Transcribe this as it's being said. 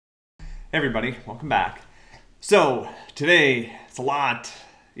Hey everybody, welcome back. So today it's a lot.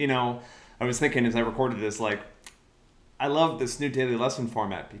 I was thinking as I recorded this, I love this new daily lesson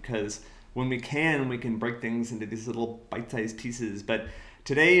format because when we can break things into these little bite-sized pieces. But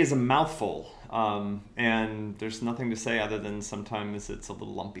today is a mouthful, and there's nothing to say other than sometimes it's a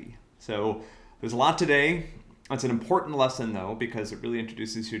little lumpy. So there's a lot today. It's an important lesson though because it really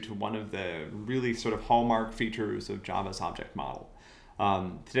introduces you to one of the really sort of hallmark features of Java's object model.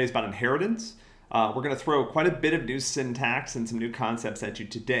 Today's about inheritance. We're going to throw quite a bit of new syntax and some new concepts at you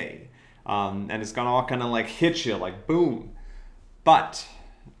today. And it's going to all kind of like hit you like boom. But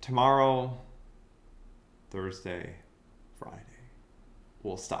tomorrow, Thursday, Friday,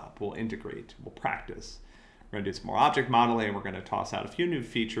 we'll stop, we'll integrate, we'll practice. We're going to do some more object modeling. We're going to toss out a few new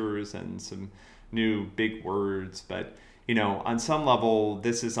features and some new big words. But, on some level,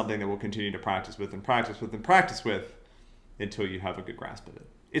 this is something that we'll continue to practice with and practice with and practice with until you have a good grasp of it.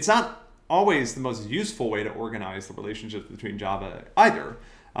 It's not always the most useful way to organize the relationships between Java either.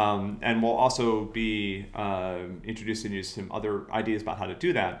 And we'll also be introducing you to some other ideas about how to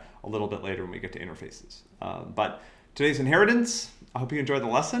do that a little bit later when we get to interfaces. But today's inheritance, I hope you enjoyed the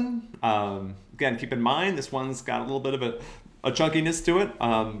lesson. Again, keep in mind, this one's got a little bit of a chunkiness to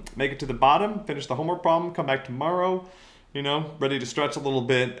it. Make it to the bottom, finish the homework problem, come back tomorrow, ready to stretch a little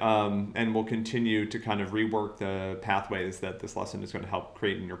bit, and we'll continue to kind of rework the pathways that this lesson is going to help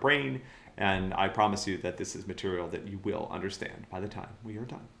create in your brain. And I promise you that this is material that you will understand by the time we are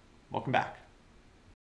done. Welcome back.